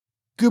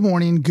good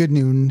morning, good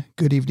noon,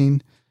 good evening.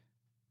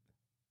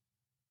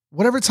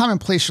 Whatever time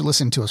and place you're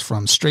listening to us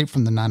from, straight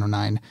from the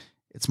 909,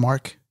 it's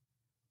Mark,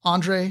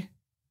 Andre,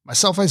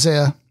 myself,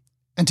 Isaiah,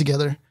 and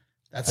together,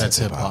 that's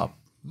hip-hop.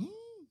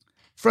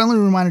 Friendly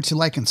reminder to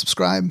like and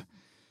subscribe.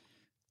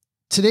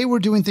 Today we're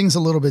doing things a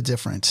little bit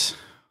different.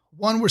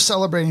 One, we're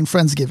celebrating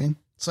Friendsgiving.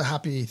 So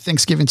happy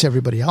Thanksgiving to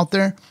everybody out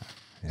there.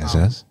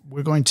 Yes.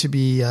 We're going to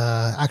be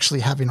actually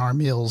having our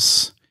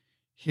meals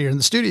here in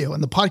the studio.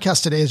 And the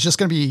podcast today is just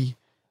going to be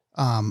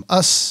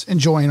us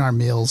enjoying our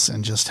meals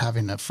and just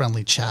having a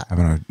friendly chat.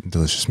 Having our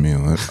delicious meal,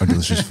 our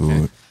delicious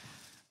food.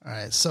 All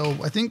right. So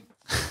I think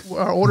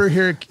our order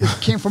here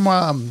came from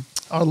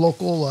our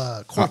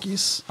local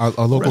Corky's. Our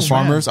local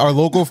farmers. Our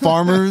local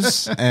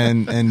farmers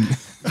and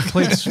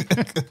plates.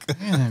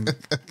 Man,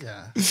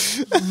 Yeah.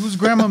 whose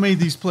grandma made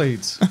these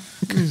plates?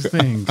 These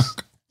things.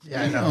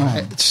 Yeah, I know.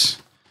 Right?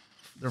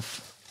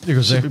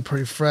 There Should be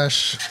pretty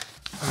fresh.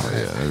 oh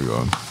yeah, there we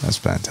go. That's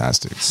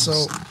fantastic.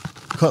 So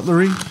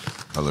cutlery.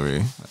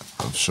 Cutlery,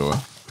 I'm sure.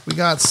 we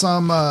got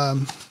some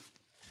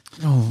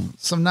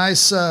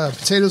nice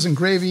potatoes and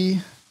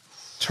gravy,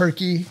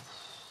 turkey.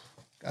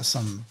 Got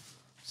some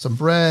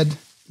bread.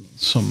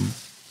 Some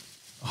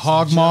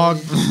hog mog.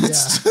 Yeah.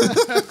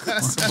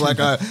 Some black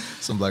eyed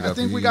I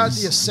think peas. we got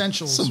the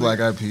essentials. Some black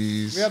eyed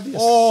peas. We have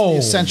the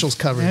essentials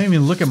covered. I didn't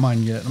even look at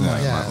mine yet. I'm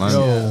like, Yeah, mine-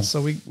 yeah.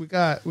 So we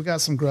got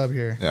some grub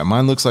here. Yeah,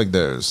 mine looks like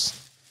theirs.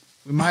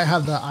 We might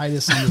have the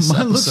itis in this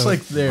mine looks episode.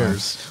 like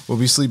theirs. We'll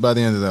be asleep by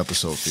the end of the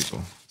episode,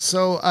 people.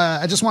 So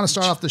I just want to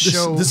start off the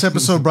show. This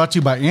episode brought to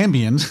you by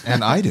Ambien.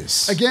 And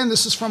itis. Again,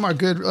 this is from our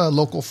good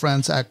local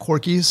friends at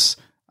Corky's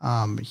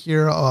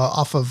here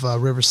off of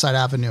Riverside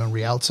Avenue in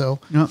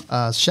Rialto.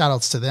 Yeah. Shout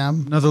outs to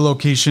them. Another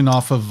location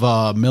off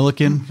of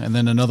Milliken, and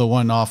then another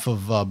one off of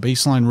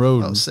Baseline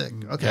Road. Oh, sick.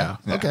 Okay. Yeah.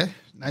 Okay.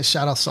 Nice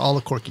shout outs to all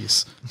the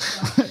Corky's.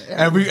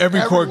 Every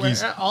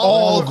Corky's.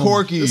 All of them.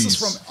 Corky's.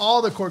 This is from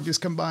all the Corky's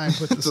combined.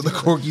 Put this To the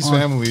together. Corky's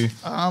family.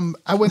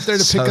 I went there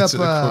to Shout pick out up to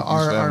the Corky's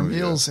our family,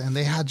 meals, and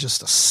they had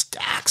just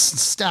stacks and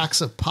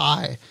stacks of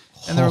pie.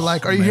 And they were Oh,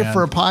 like, "Are you here man.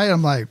 for a pie?"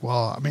 I'm like,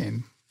 "Well, I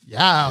mean,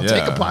 yeah, I'll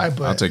take a pie,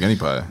 but I'll take any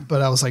pie.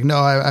 But I was like, "No,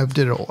 I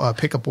did a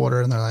pickup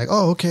order," and they're like,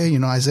 "Oh, okay,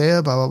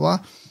 Isaiah, blah blah blah."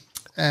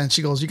 And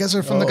she goes, "You guys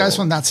are from the guys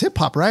from That's Hip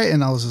Hop, right?"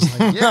 And I was just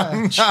like,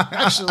 "Yeah,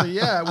 actually,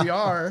 yeah, we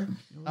are."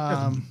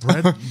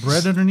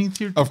 bread underneath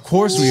here. Of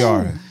course we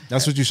are.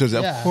 That's what you should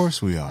say. Yeah. Of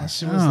course we are. And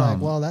she was like,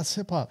 "Well, that's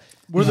hip hop."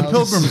 Where the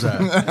pilgrims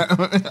at?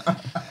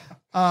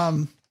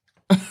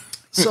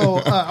 So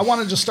I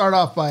want to just start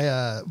off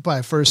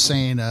by first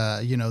saying,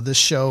 this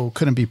show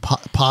couldn't be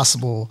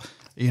possible,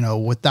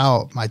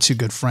 without my two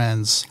good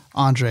friends,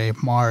 Andre,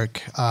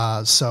 Mark.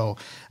 So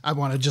I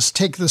want to just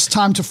take this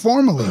time to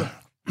formally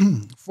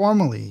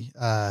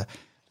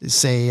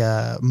say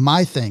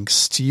my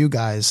thanks to you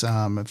guys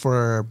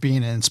for being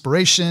an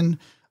inspiration,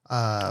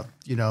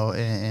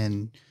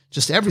 and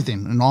just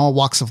everything in all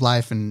walks of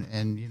life. And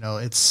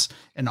it's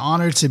an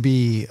honor to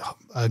be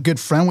a good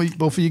friend with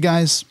both of you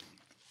guys.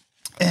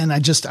 And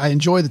I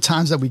enjoy the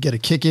times that we get to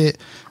kick it,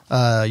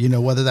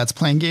 whether that's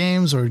playing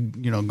games or,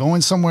 going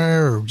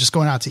somewhere or just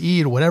going out to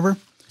eat or whatever.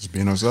 Just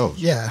being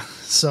ourselves. Yeah.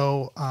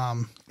 So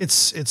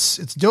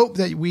it's dope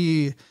that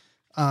we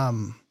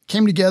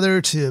came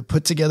together to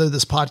put together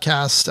this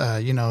podcast,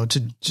 to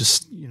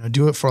just,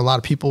 do it for a lot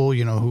of people,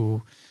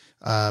 who,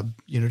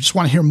 just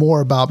want to hear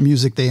more about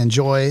music they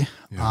enjoy.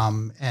 Yeah.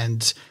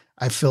 And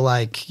I feel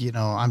like,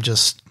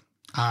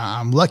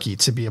 I'm lucky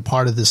to be a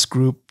part of this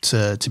group,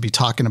 to be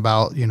talking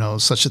about,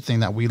 such a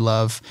thing that we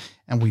love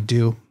and we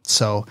do.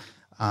 So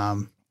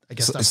I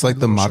guess it's like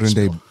the modern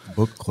day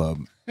book club.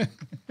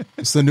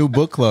 It's the new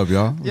book club,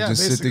 y'all. We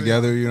just sit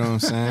together, you know what I'm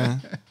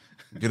saying?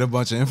 Get a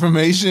bunch of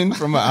information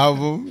from an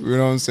album, you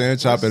know what I'm saying?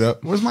 Chop it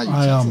up. Where's my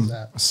utensils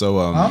at? So,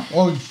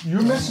 Oh,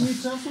 you're missing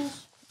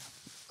utensils?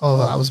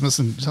 Oh, I was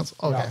missing utensils.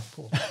 Okay,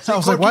 cool. I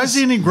was like, why is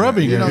he any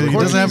grubbing? He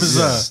doesn't have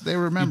his they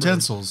remember.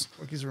 utensils.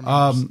 Corky's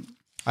remembers.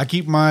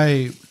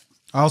 I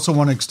also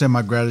want to extend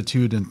my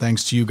gratitude and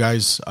thanks to you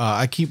guys.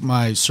 I keep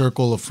my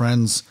circle of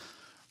friends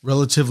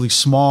relatively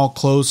small,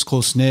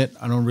 close knit.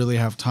 I don't really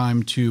have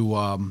time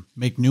to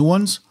make new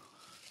ones.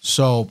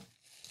 So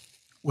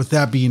with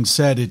that being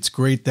said, it's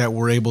great that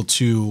we're able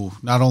to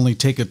not only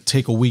take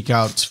a week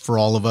out for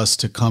all of us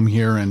to come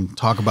here and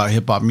talk about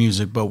hip hop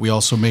music, but we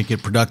also make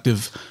it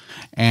productive.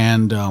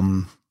 And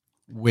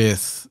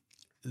with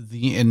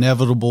the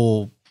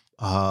inevitable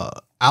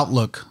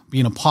outlook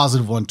being a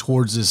positive one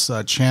towards this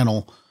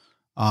channel,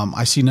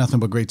 I see nothing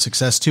but great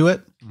success to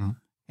it. Mm-hmm.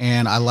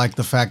 And I like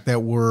the fact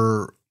that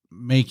we're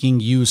making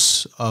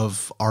use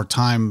of our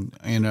time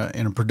in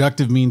a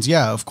productive means.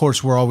 Yeah, of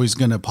course, we're always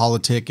going to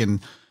politic and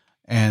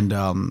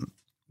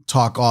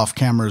talk off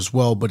camera as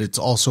well, but it's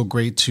also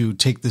great to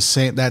take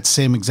that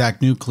same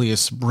exact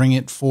nucleus, bring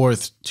it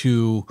forth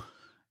to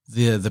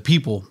the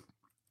people,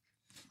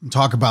 and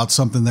talk about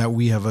something that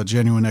we have a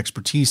genuine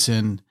expertise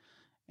in.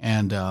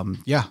 And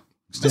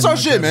This our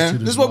shit, man.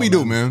 This is what we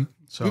do, man.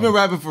 So, we've been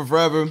rapping for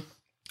forever.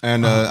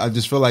 And I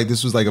just feel like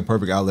this was like a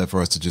perfect outlet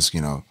for us to just,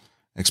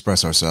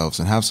 express ourselves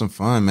and have some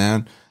fun,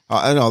 man.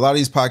 I know a lot of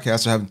these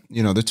podcasts have,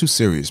 they're too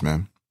serious,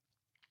 man.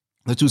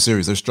 They're too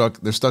serious. They're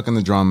stuck in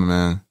the drama,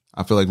 man.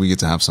 I feel like we get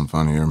to have some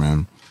fun here,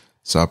 man.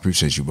 So I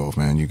appreciate you both,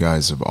 man. You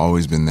guys have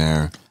always been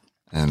there,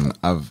 and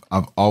I've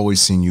always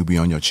seen you be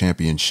on your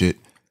champion shit.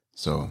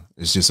 So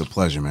it's just a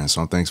pleasure, man.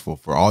 So I'm thankful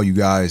for all you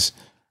guys.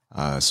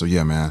 So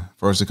yeah, man,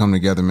 for us to come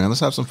together, man, let's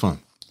have some fun.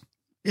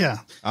 Yeah.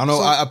 I don't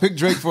know. I picked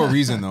Drake for a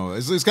reason, though.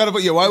 It's kind of,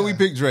 why did we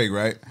pick Drake,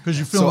 right? Because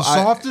you're feeling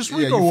soft this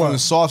week, or what? Feeling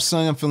soft,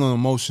 son. I'm feeling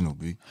emotional,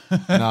 B.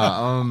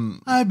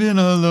 I've been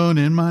alone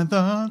in my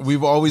thoughts.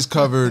 We've always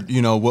covered,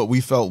 what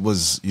we felt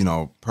was,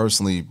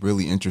 personally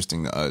really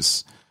interesting to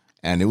us.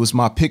 And it was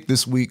my pick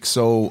this week.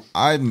 So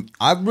I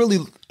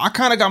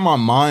kind of got my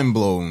mind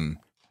blown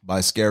by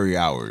Scary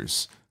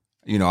Hours.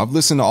 I've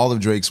listened to all of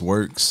Drake's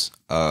works.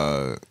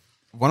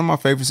 One of my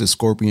favorites is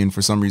Scorpion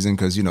for some reason,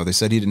 because, they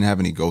said he didn't have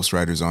any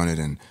ghostwriters on it.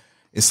 And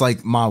it's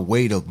like my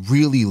way to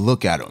really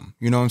look at him.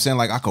 You know what I'm saying?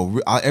 Like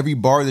every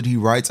bar that he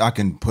writes, I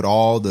can put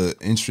all the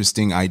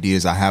interesting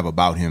ideas I have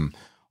about him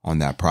on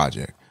that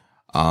project.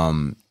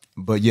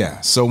 But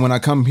yeah, so when I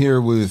come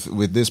here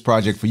with this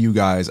project for you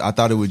guys, I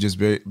thought it would just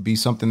be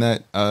something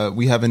that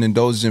we haven't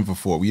indulged in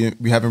before.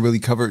 We haven't really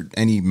covered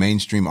any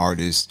mainstream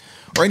artists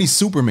or any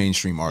super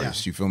mainstream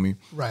artists. You feel me?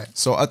 Right.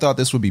 So I thought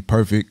this would be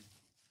perfect.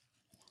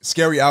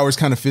 Scary Hours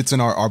kind of fits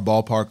in our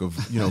ballpark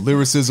of,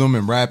 lyricism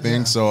and rapping.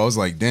 Yeah. So I was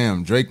like,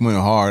 damn, Drake went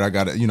hard. I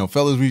got to,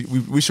 fellas,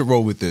 we should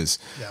roll with this.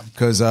 Yeah.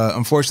 Because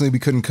unfortunately we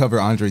couldn't cover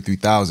Andre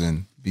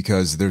 3000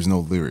 because there's no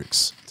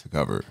lyrics to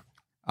cover.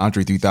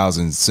 Andre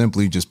 3000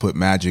 simply just put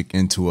magic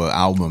into an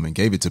album and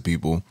gave it to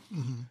people.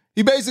 Mm-hmm.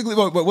 He basically,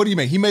 what do you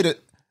make? He made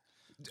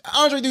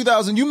Andre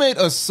 3000, you made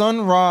a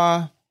Sun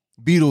Ra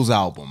Beatles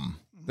album.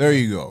 There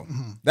you go.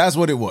 Mm-hmm. That's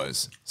what it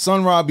was.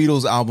 Sun Ra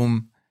Beatles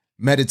album.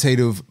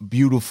 Meditative,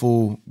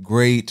 beautiful,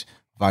 great.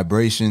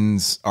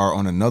 Vibrations are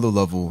on another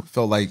level.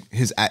 Felt like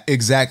his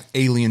exact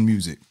alien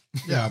music.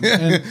 Yeah,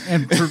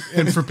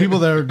 and for people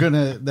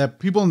that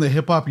people in the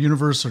hip hop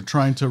universe are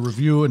trying to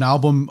review an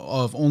album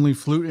of only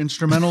flute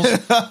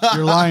instrumentals,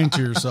 you're lying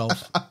to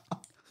yourself.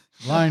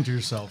 Lying to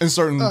yourself. In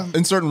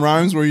certain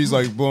rhymes where he's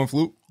like blowing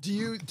flute.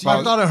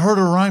 I thought I heard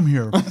a rhyme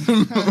here.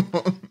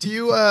 Do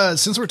you,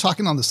 since we're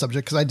talking on the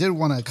subject, because I did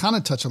want to kind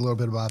of touch a little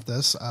bit about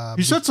this.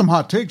 He said some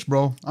hot takes,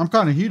 bro. I'm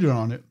kind of heated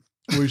on it.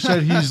 Where he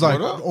said he's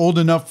like old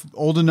enough.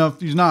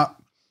 He's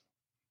not.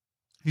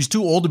 He's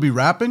too old to be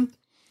rapping.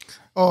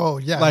 Oh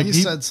yeah, like he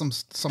said some.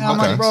 I'm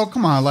like, bro,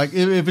 come on. Like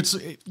if it's,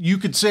 you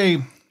could say,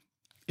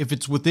 if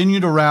it's within you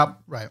to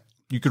rap, right,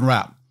 you can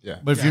rap. Yeah.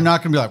 But if you're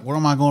not going to be like, what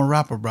am I going to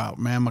rap about,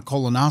 man? My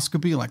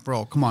colonoscopy? Like,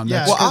 bro, come on.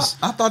 Yeah, well,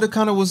 I thought it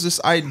kind of was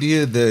this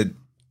idea that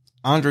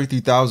Andre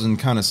 3000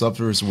 kind of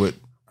suffers with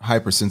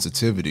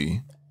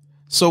hypersensitivity.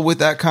 So with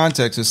that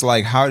context, it's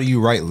like, how do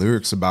you write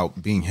lyrics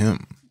about being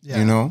him? Yeah.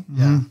 You know?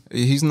 Yeah.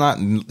 He's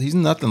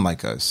nothing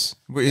like us.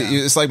 Yeah.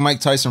 It's like Mike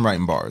Tyson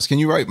writing bars. Can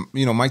you write,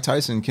 Mike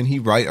Tyson, can he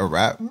write a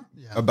rap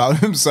about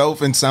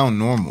himself and sound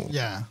normal?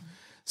 Yeah.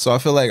 So I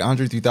feel like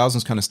Andre 3000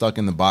 is kind of stuck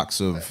in the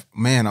box of,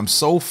 man, I'm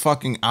so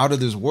fucking out of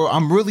this world.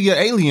 I'm really an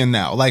alien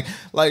now. Like,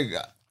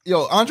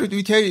 Andre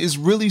 3K is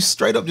really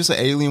straight up just an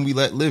alien we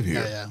let live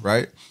here,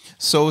 right?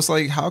 So it's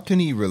like, how can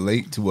he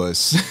relate to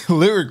us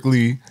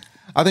lyrically?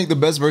 I think the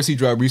best verse he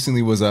dropped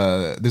recently was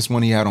this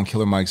one he had on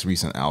Killer Mike's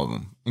recent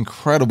album.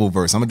 Incredible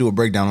verse. I'm gonna do a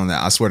breakdown on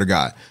that. I swear to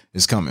God,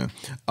 it's coming.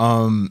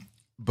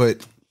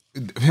 But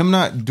him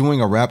not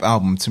doing a rap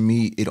album, to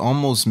me, it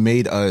almost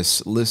made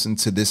us listen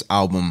to this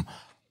album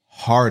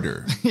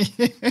harder.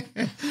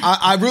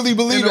 I really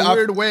believe in a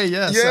weird way.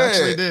 Yes, I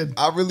actually did.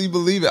 I really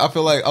believe it. I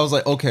feel like I was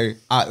like, okay,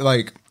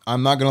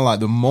 I'm not gonna lie.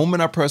 The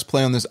moment I press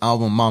play on this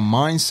album, my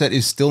mindset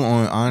is still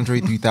on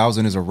Andre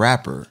 3000 as a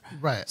rapper.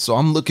 Right. So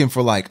I'm looking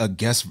for like a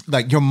guest.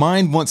 Like your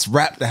mind wants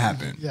rap to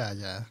happen. Yeah,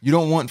 yeah. You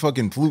don't want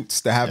fucking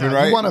flutes to happen,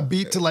 right? You want a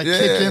beat to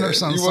kick in or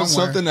something. You want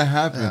somewhere. something to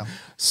happen. Yeah.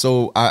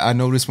 So I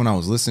noticed when I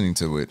was listening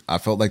to it, I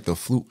felt like the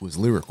flute was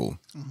lyrical.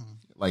 Mm-hmm.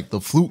 Like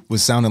the flute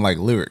was sounding like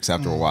lyrics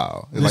after a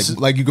while.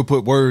 Like you could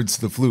put words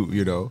to the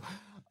flute,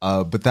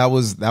 But that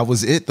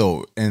was it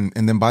though. And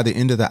then by the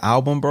end of the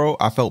album, bro,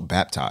 I felt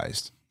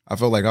baptized. I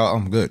felt like, oh,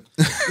 I'm good.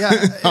 Yeah,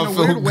 in a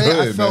weird way,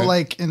 I felt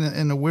like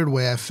in a weird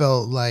way, I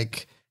felt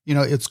like,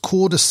 it's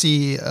cool to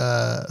see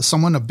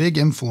someone a big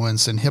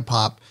influence in hip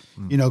hop,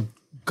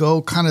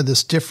 go kind of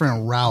this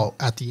different route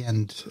at the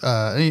end.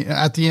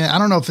 I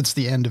don't know if it's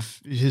the end of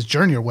his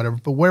journey or whatever,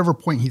 but wherever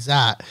point he's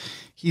at,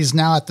 he's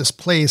now at this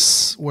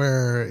place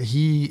where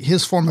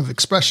his form of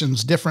expression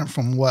is different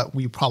from what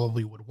we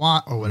probably would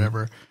want or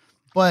whatever.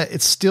 But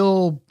it's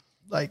still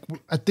like,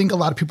 I think a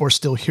lot of people are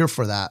still here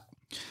for that.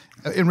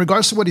 In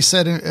regards to what he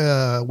said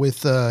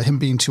with him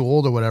being too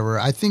old or whatever,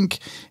 I think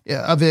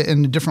of it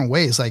in different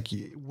ways. Like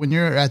when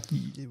you're at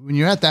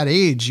that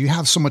age, you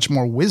have so much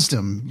more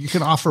wisdom. You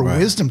can offer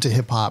wisdom to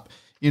hip hop,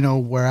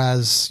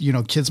 whereas,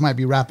 kids might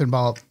be rapping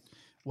about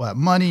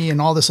money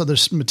and all this other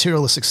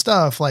materialistic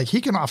stuff. Like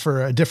he can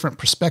offer a different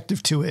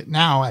perspective to it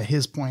now at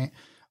his point,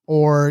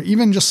 or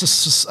even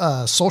just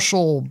a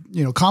social,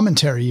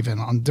 commentary even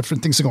on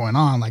different things going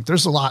on. Like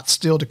there's a lot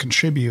still to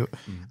contribute.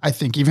 I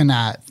think even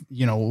at,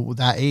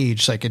 that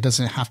age, like it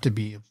doesn't have to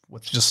be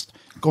what's just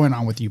going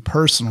on with you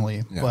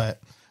personally,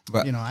 but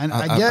and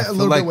I get a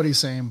little bit what he's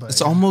saying, but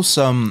it's almost,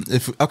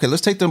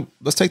 let's take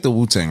the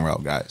Wu-Tang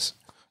route, guys.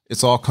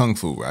 It's all Kung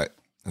Fu, right?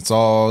 It's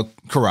all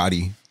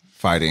karate,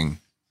 fighting,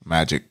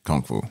 magic,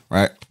 Kung Fu,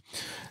 right?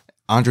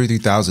 Andre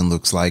 3000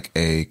 looks like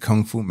a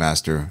Kung Fu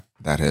master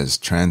that has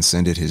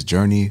transcended his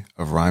journey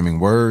of rhyming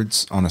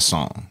words on a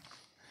song.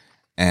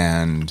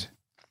 And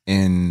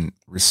in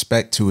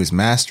respect to his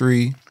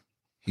mastery,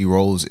 he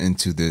rolls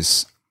into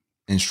this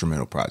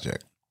instrumental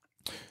project.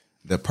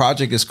 The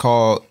project is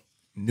called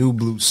New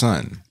Blue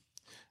Sun.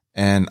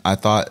 And I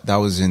thought that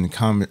was in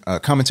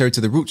commentary to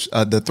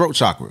the throat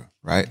chakra,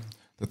 right?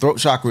 The throat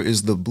chakra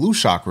is the blue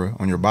chakra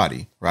on your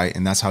body, right?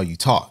 And that's how you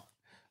talk.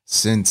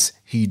 Since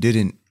he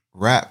didn't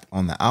rap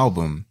on the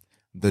album,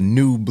 the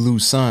new blue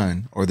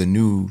sun or the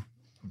new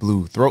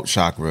blue throat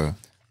chakra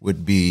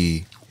would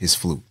be his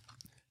flute.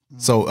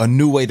 So a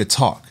new way to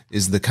talk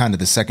is the kind of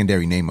the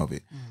secondary name of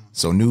it.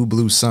 So New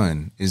Blue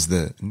Sun is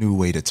the new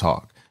way to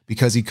talk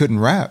because he couldn't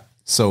rap.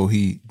 So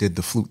he did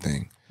the flute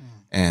thing.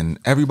 And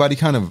everybody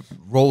kind of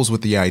rolls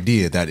with the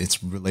idea that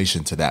it's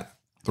relation to that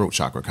throat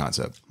chakra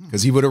concept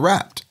because he would have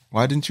rapped.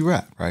 Why didn't you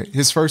rap? Right.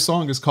 His first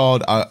song is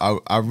called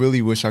I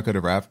Really Wish I Could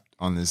Have Rapped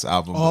on this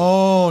album.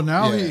 Oh,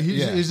 now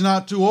he's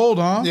not too old,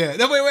 huh? Yeah.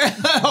 No, wait.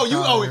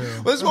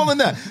 What's wrong with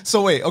that?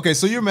 So wait. Okay.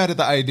 So you're mad at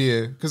the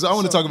idea because I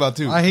want to talk about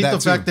too. I hate the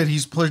fact that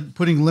he's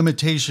putting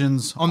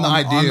limitations on the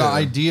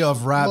idea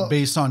of rap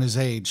based on his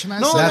age. No.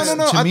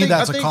 To me,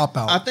 that's a cop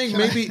out. I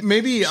think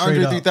maybe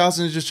Andre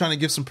 3000 is just trying to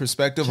give some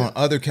perspective on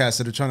other cats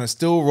that are trying to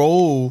still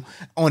roll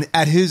on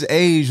at his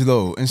age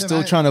though, and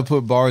still trying to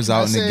put bars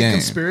out in the game.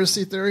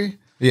 Conspiracy theory.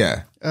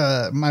 Yeah.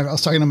 I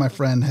was talking to my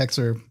friend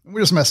Hexer. We're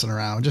just messing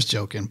around, just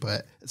joking,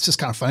 but it's just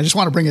kind of fun. I just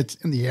want to bring it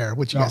in the air.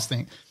 What you guys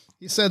think?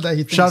 He said that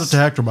he thinks, shout out to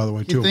Hector, by the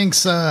way, too. He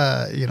thinks,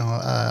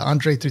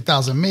 Andre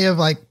 3000 may have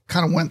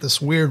kind of went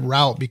this weird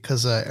route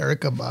because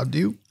Erykah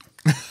Badu.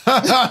 And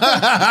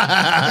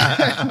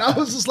I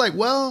was just like,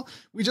 well,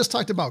 we just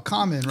talked about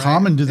Common, right?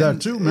 Common did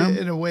that too, man.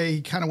 In a way,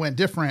 he kind of went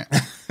different,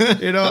 and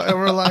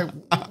we're like,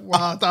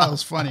 wow, I thought it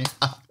was funny.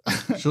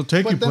 She'll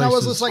take you places. Then I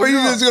was just like, are you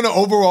just going to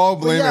overall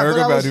blame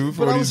Erykah Badu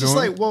for what he's doing? I was just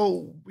like,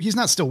 well, he's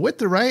not still with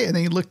her, right? And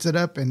then he looked it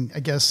up, and I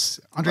guess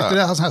Andre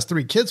 3000 has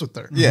 3 kids with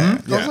her. Yeah.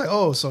 I was like,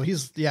 oh, so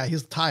he's tied.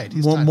 He's tied.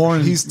 He's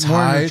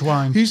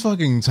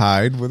fucking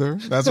tied with her.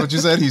 That's what you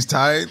said? He's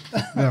tied?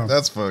 Yeah.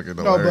 That's fucking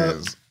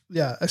hilarious.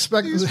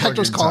 Expect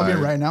Hector's calling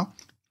me right now.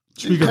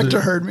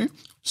 Hector heard me.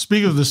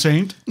 Speak of the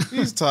saint.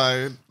 He's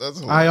tied. That's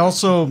hilarious. I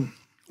also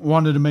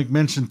wanted to make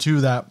mention,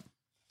 too, that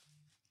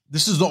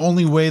this is the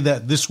only way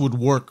that this would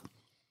work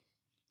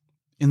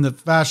in the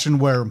fashion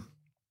where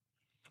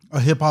a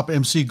hip-hop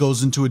MC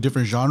goes into a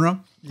different genre.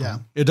 Yeah.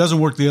 It doesn't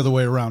work the other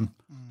way around.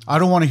 I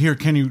don't want to hear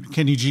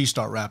Kenny G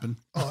start rapping.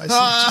 Oh, I see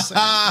what you're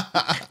saying.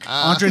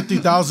 Andre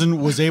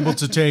 3000 was able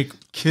to take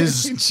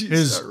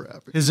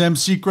his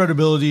MC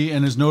credibility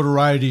and his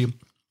notoriety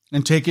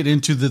and take it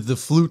into the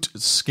flute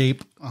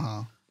scape,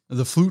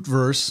 the flute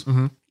verse,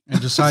 and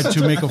decide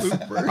to make a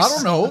I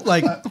don't know,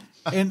 like,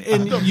 and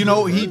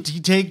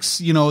he takes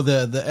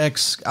the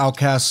ex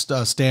Outcast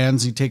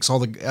stands, he takes all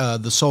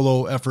the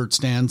solo effort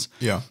stands,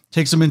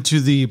 takes them into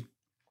the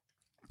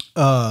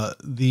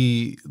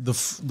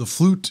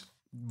flute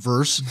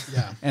verse,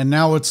 and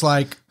now it's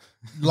like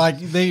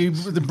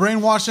the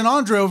brainwashing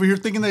Andre over here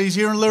thinking that he's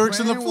hearing lyrics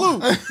in the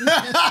flute.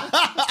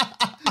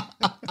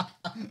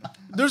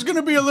 There's going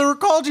to be a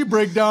lyricology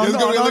breakdown. There's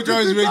going to be a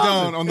lyricology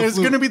breakdown on the flute. It's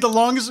going to be the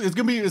longest. It's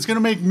going to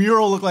make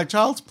Mural look like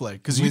Child's Play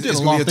because you did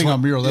a long thing on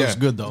Mural. That was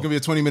good though. It's going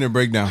to be a 20-minute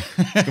breakdown.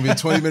 It's going to be a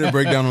 20-minute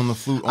breakdown on the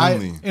flute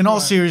only. In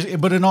all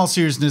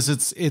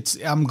seriousness, it's.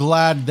 I'm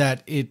glad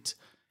that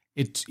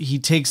he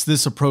takes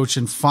this approach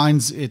and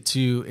finds it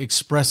to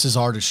express his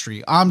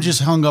artistry. I'm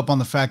just hung up on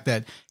the fact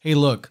that, hey,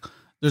 look,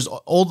 there's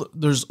older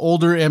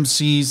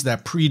MCs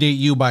that predate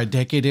you by a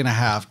decade and a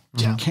half.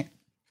 Yeah.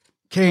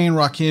 Kane,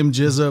 Rakim,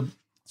 Jizza,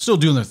 still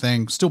doing their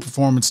thing, still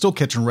performing, still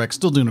catching wrecks,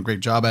 still doing a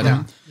great job at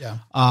it. Yeah.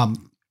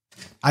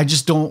 I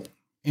just don't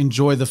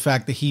enjoy the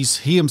fact that he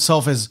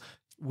himself has,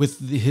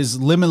 with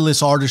his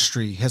limitless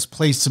artistry, has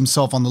placed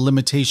himself on the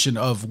limitation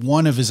of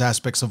one of his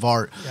aspects of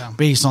art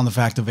based on the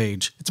fact of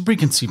age. It's a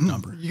preconceived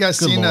number. You guys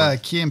seen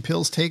Key and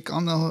Peele's take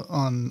on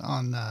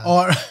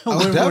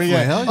definitely.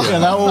 Hell yeah.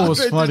 That one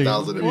was funny.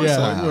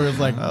 Where it's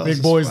like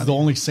Big Boy's funny. The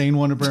only sane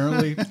one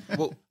apparently.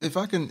 Well, if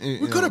I can,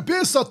 we could have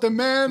been something,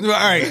 man. All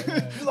right,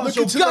 look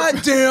into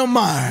goddamn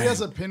mind. He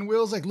has a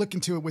pinwheel. Like look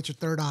into it with your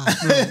third eye.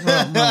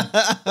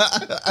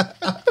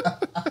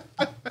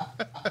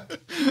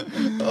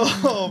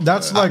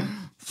 That's like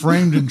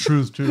framed in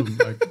truth too.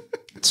 Like,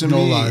 to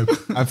me,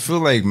 I feel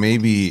like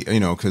maybe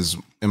because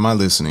in my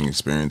listening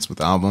experience with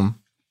the album,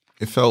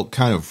 it felt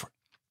kind of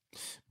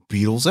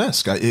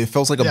Beatles-esque. It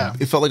felt like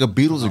a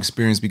Beatles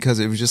experience because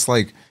it was just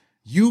like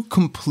you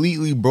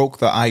completely broke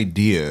the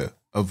idea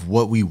of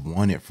what we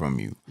wanted from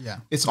you. Yeah.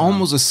 It's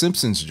almost a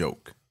Simpsons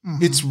joke.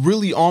 It's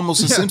really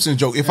almost a Simpsons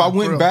joke. If I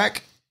went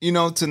back, to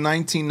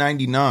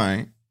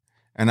 1999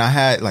 and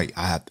I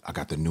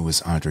got the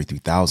newest Andre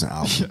 3000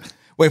 album.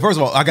 Wait, first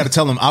of all, I got to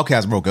tell them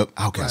Outkast broke up.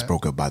 Outkast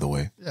broke up, by the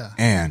way. Yeah.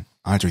 And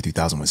Andre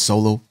 3000 went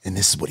solo, and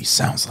this is what he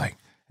sounds like.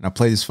 And I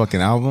play this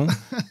fucking album.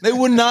 They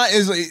would not,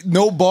 is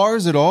no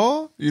bars at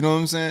all. You know what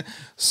I'm saying?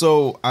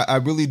 So I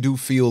really do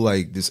feel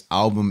like this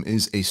album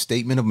is a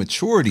statement of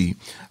maturity,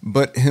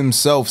 but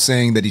himself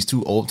saying that he's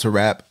too old to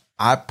rap,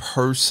 I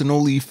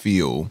personally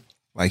feel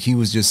like he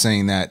was just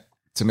saying that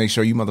to make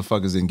sure you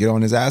motherfuckers didn't get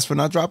on his ass for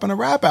not dropping a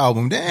rap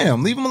album.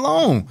 Damn, leave him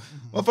alone.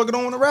 Motherfucker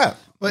don't want to rap.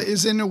 But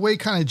is in a way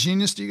kind of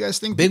genius, do you guys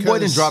think? Big Boy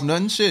didn't drop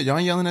nothing. Shit, y'all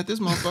ain't yelling at this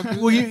motherfucker.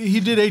 Well, he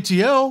did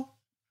ATL.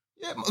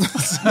 Yeah,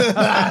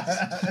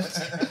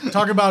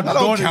 talking about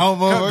going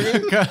count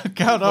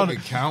on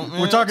it. Count,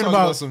 man. We're talking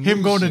about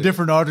him going to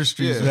different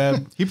artistries, Yeah.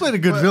 man. He played a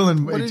good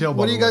villain. What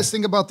do you guys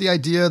think about the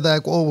idea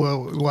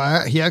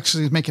that he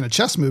actually is making a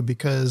chess move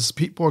because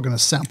people are going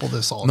to sample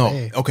this all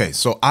day? Okay,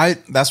 so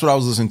that's what I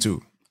was listening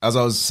to. As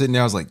I was sitting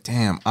there, I was like,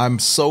 damn, I'm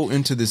so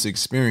into this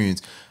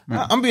experience.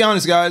 I'm gonna be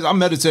honest, guys. I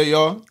meditate,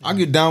 y'all. I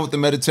get down with the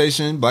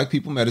meditation. Black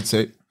people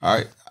meditate. All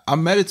right. I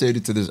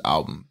meditated to this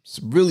album. It's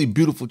a really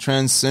beautiful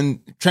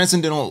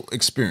transcendental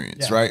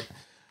experience, right?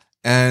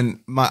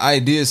 And my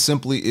idea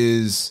simply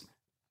is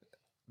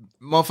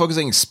motherfuckers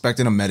ain't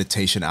expecting a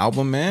meditation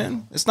album,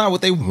 man. It's not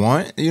what they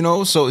want,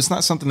 so it's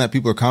not something that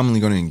people are commonly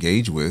going to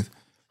engage with.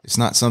 It's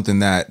not something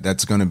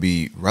that's going to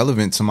be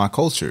relevant to my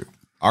culture.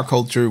 Our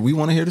culture, we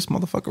want to hear this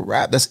motherfucker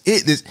rap. That's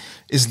it.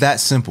 It's that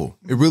simple.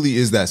 It really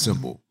is that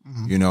simple,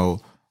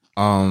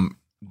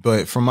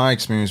 But from my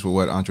experience with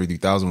what Andre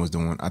 3000 was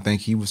doing, I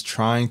think he was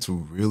trying to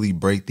really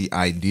break the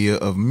idea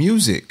of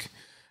music.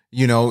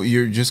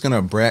 You're just going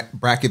to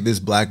bracket this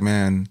black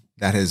man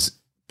that has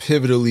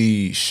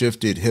pivotally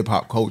shifted hip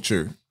hop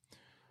culture,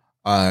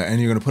 and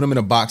you're going to put him in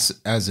a box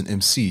as an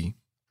MC.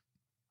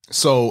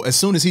 So as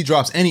soon as he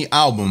drops any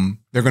album,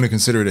 they're going to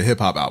consider it a hip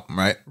hop album,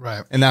 right?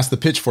 Right. And that's the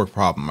Pitchfork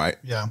problem, right?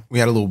 Yeah. We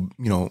had a little,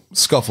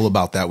 scuffle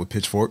about that with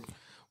Pitchfork,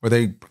 where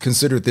they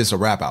considered this a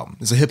rap album.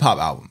 It's a hip hop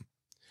album.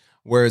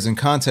 Whereas in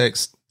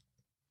context,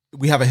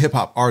 we have a hip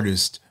hop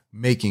artist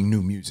making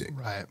new music.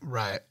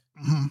 Right.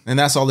 And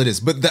that's all it is.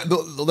 But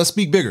let's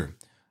speak bigger.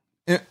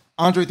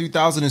 Andre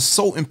 3000 is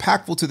so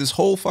impactful to this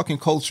whole fucking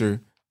culture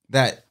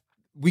that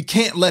we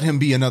can't let him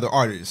be another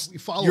artist.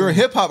 You're a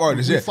hip hop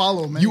artist. We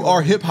follow him. You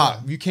are hip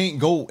hop. You can't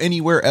go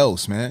anywhere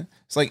else, man.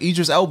 It's like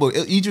Idris Elba.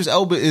 Idris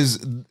Elba is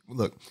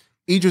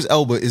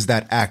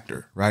that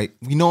actor, right?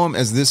 We know him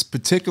as this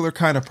particular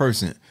kind of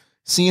person.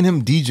 Seeing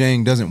him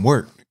DJing doesn't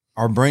work.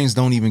 Our brains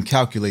don't even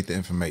calculate the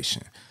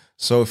information.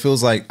 So it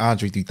feels like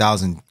Andre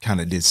 3000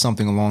 kind of did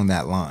something along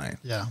that line.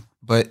 Yeah.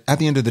 But at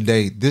the end of the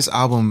day, this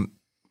album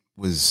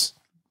was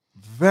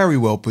very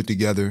well put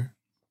together.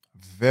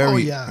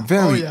 Very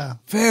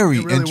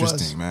really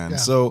interesting, man. Yeah.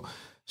 So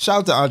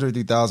shout out to Andre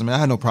 3000, man. I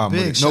had no problem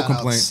with it. No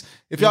complaints.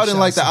 If Big y'all didn't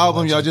like the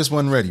album, legend. y'all just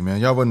wasn't ready,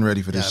 man. Y'all wasn't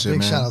ready for this shit, big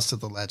man. Shout outs to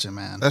the legend,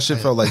 man. That shit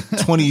felt like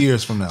 20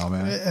 years from now,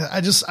 man.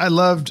 I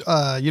loved,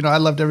 I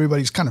loved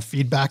everybody's kind of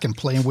feedback and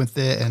playing with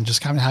it and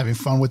just kind of having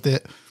fun with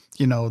it.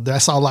 I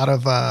saw a lot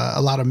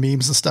of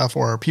memes and stuff,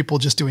 or people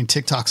just doing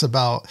TikToks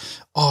about,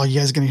 oh, you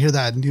guys gonna hear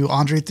that new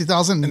Andre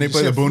 3000? And they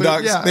play the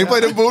Boondocks. They play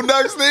the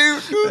Boondocks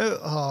theme.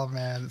 Oh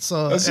man,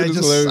 so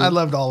I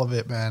loved all of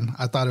it, man.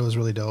 I thought it was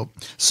really dope.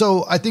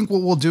 So I think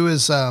what we'll do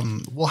is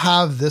we'll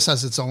have this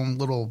as its own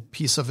little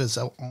piece of its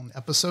own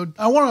episode.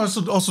 I want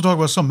to also talk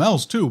about something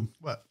else too.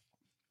 What?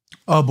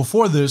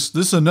 Before this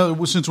is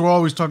another. Since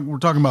we're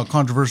talking about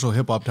controversial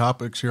hip hop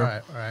topics here.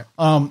 All right.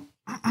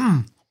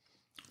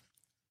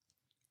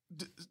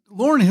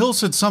 Lauryn Hill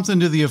said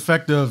something to the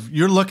effect of,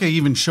 "You're lucky I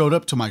even showed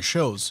up to my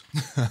shows."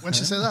 When'd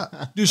she say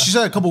that? Dude, she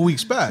said it a couple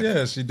weeks back.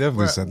 Yeah, she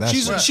definitely said that.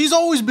 She's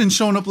always been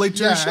showing up late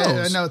to her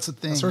shows. I know it's a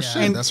thing. That's her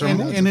shit. That's her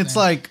move. And it's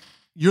like,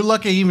 you're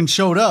lucky I even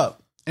showed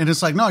up. And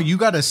it's like, no, you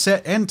got a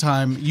set end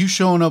time. You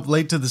showing up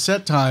late to the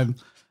set time.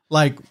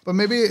 Like, but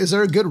maybe is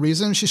there a good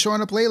reason she's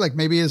showing up late? Like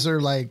maybe is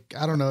there like,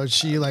 I don't know, is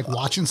she like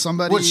watching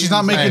somebody? What, she's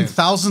not making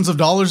thousands of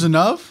dollars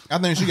enough? I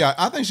think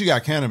she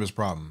got cannabis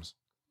problems.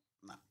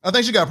 I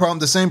think she got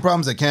the same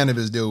problems that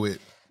cannabis deal with.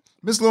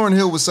 Miss Lauryn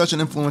Hill was such an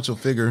influential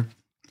figure.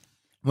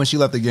 When she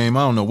left the game,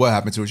 I don't know what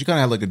happened to her. She kind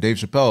of had like a Dave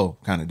Chappelle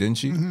kind of, didn't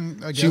she?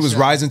 Mm-hmm, she was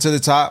rising to the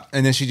top,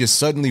 and then she just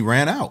suddenly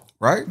ran out,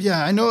 right?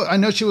 Yeah, I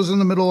know. She was in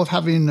the middle of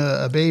having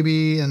a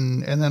baby,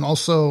 and then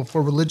also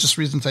for religious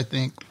reasons, I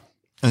think.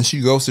 And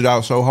she ghosted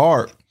out so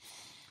hard.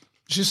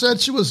 She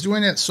said she was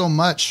doing it so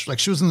much, like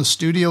she was in the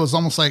studio. It was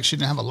almost like she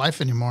didn't have a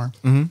life anymore.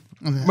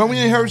 Mm-hmm. But we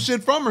ain't heard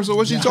shit from her, so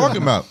what's she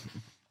talking about?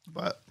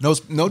 But no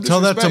disrespect.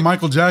 Tell that to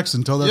Michael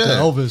Jackson. Tell that to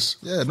Elvis.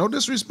 Yeah, no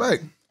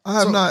disrespect.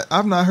 I've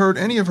not heard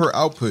any of her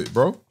output,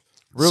 bro.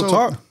 Real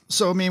talk.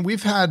 So I mean,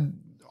 we've had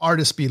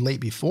artists be late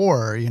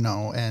before,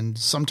 and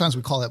sometimes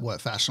we call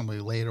it fashionably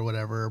late or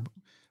whatever.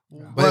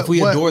 But if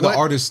we adore the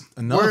artist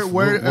enough, at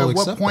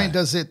what point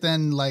does it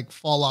then like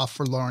fall off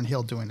for Lauryn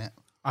Hill doing it?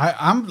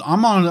 I've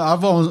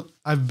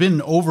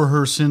been over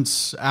her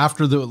since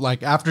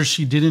after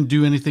she didn't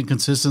do anything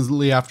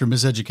consistently after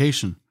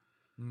Miseducation.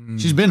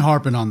 She's been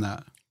harping on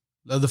that.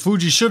 The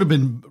Fugees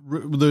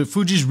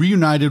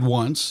reunited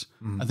once.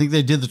 I think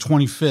they did the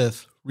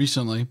 25th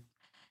recently.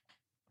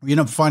 We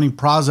ended up finding out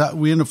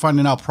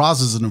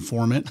Praz is an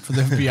informant for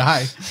the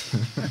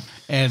FBI.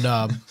 and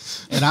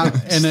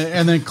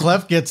then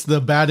Clef gets the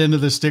bad end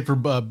of the stick for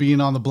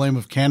being on the blame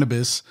of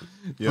cannabis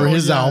for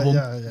his album.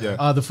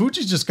 The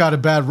Fugees just got a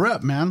bad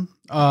rep, man.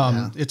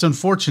 It's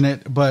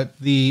unfortunate, but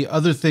the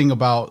other thing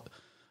about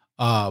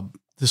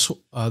this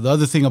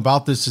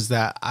is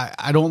that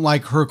I don't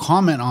like her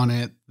comment on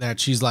it, that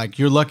she's like,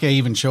 "You're lucky I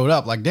even showed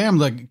up." Like, damn,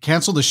 like,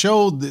 cancel the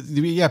show.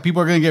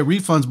 People are gonna get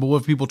refunds, but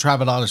what if people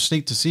traveled out of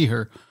state to see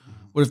her?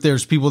 What if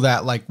there's people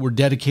that like were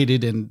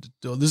dedicated, and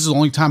this is the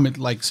only time it,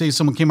 like, say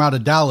someone came out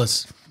of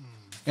Dallas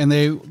and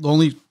the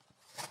only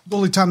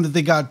time that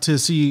they got to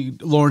see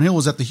Lauryn Hill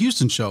was at the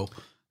Houston show.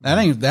 That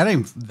ain't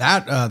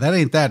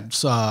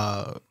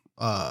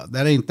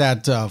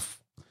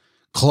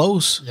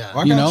close. Yeah,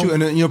 well, I got you.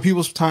 And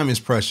people's time is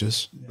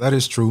precious. Yeah. That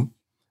is true.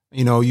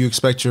 You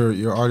expect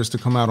your artist to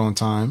come out on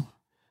time,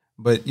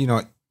 but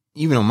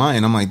even on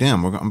mine, I'm like,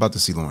 damn, I'm about to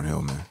see Lauryn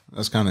Hill, man.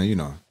 That's kind of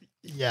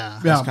Yeah,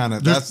 that's kind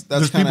of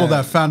that's people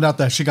that found out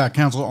that she got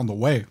canceled on the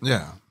way.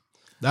 Yeah,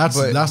 that's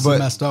the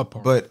messed up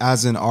part. But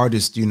as an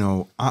artist,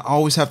 I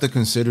always have to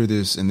consider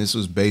this, and this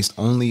was based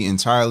only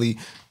entirely.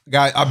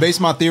 Guy, I base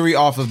my theory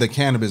off of the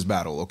cannabis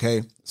battle.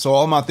 Okay, so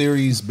all my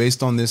theories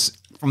based on this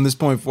from this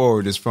point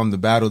forward is from the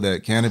battle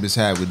that Cannabis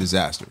had with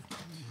Disaster.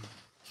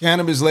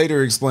 Cannabis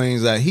later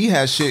explains that he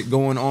has shit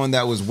going on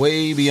that was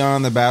way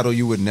beyond the battle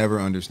you would never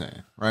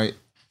understand. Right.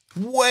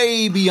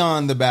 Way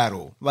beyond the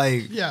battle.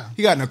 Like,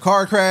 he got in a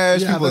car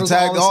crash, people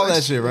attacked, all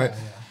that shit, right? Yeah.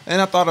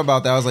 And I thought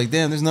about that. I was like,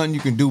 damn, there's nothing you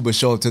can do but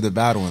show up to the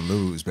battle and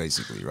lose,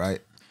 basically, right?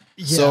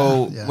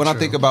 So when I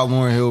think about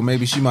Lauryn Hill,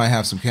 maybe she might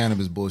have some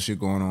cannabis bullshit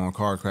going on,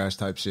 car crash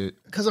type shit.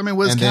 Because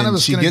what's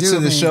cannabis? She gets to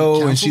the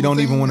show and she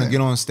don't even want to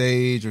get on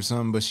stage or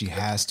something, but she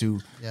has to.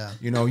 Yeah,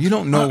 you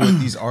don't know what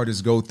these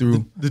artists go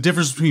through. The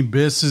difference between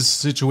Biss's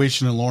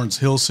situation and Lawrence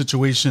Hill's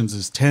situations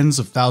is tens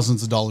of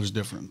thousands of dollars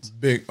difference.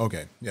 Big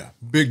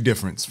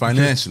difference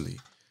financially.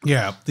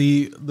 Yeah,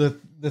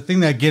 the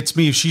thing that gets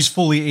me, if she's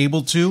fully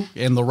able to,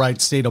 in the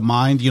right state of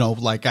mind,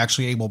 like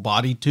actually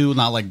able-bodied to,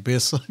 not like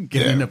Biss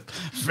getting a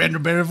fender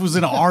bender who's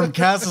in an arm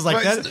cast. Is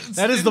like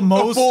that is the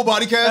most full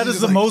body cast. That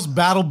is the most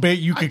battle bait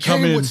you could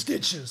come in with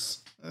stitches.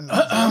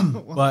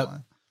 But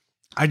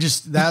I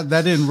just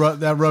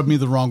that rubbed me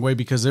the wrong way,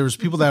 because there was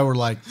people that were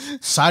like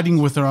siding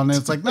with her on it.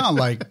 It's like, no,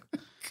 like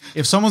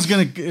if an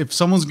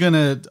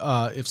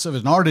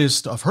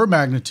artist of her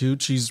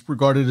magnitude, she's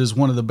regarded as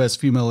one of the best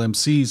female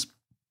MCs.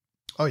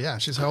 Oh yeah,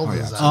 she's held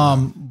as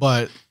that.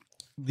 But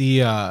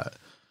if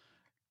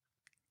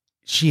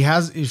she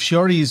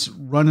already is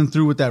running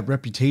through with that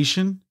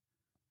reputation,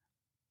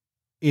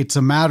 it's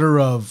a matter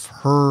of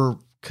her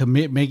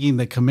making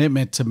the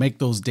commitment to make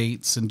those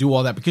dates and do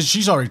all that, because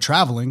she's already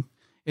traveling.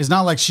 It's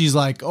not like she's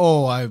like,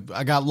 oh, I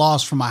got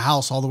lost from my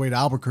house all the way to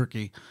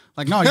Albuquerque.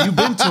 Like, no, you've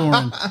been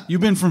touring.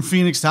 You've been from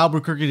Phoenix to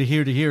Albuquerque to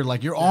here.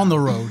 Like, you're on the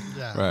road.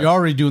 Yeah. Right. You're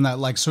already doing that.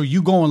 Like, so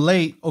you going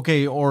late,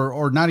 okay,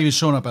 or not even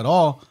showing up at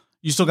all.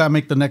 You still got to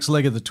make the next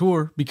leg of the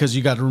tour, because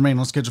you got to remain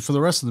on schedule for the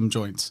rest of them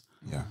joints.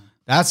 Yeah.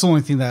 That's the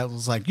only thing that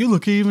was like, you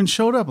look, you even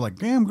showed up. Like,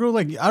 damn, girl.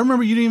 Like, I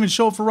remember you didn't even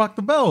show up for Rock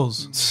the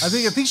Bells. I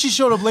think she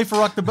showed up late for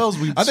Rock the Bells.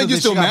 I think you're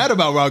still mad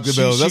about Rock the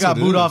Bells. She got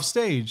booed off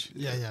stage.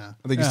 Yeah.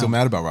 I think you're still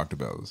mad about Rock the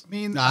Bells. I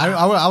mean,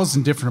 I was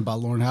indifferent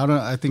about Lauryn Hill.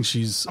 I think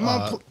she's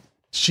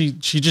she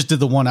just did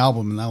the one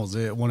album and that was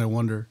it. One Hit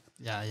Wonder.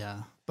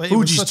 Yeah. But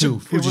Fugees too.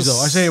 Fugees though.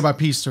 I say about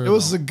Peace to her. It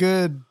was a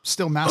good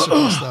still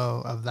masterpiece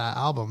though of that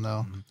album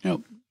though.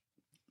 Yep.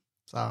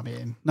 So I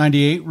mean,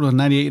 98,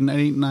 98,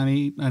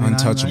 99.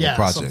 Untouchable right?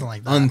 project. Something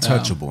like that.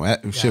 Untouchable.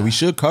 Shit, we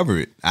should cover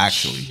it,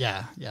 actually.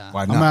 Yeah.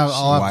 Why not?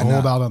 I'll have to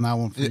hold out on that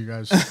one for you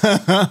guys.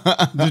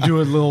 To do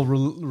a little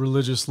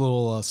religious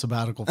little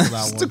sabbatical for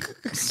that one.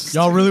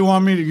 Y'all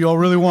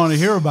really want to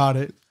hear about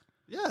it?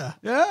 Yeah.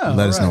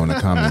 Let us know in the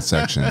comment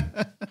section.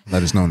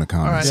 Let us know in the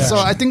comments. All right. So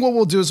I think what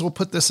we'll do is we'll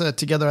put this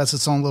together as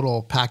its own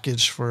little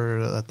package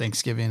for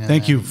Thanksgiving.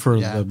 Thank you for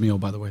the meal,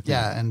 by the way.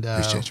 And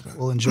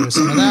we'll enjoy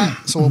some of that.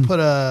 So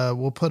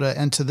we'll put an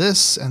end to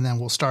this, and then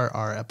we'll start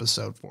our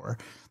episode for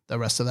the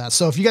rest of that.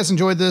 So if you guys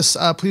enjoyed this,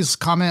 please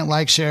comment,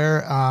 like,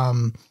 share.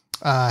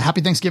 Happy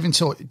Thanksgiving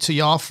to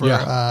y'all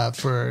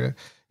for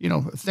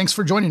thanks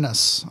for joining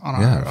us on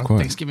our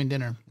Thanksgiving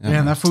dinner. Yeah,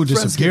 man, that food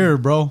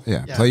disappeared, bro.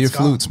 Yeah, play your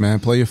flutes, man.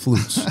 Play your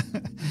flutes.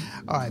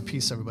 All right,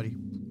 peace, everybody.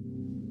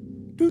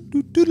 They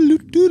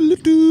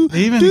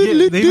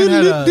even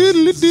had a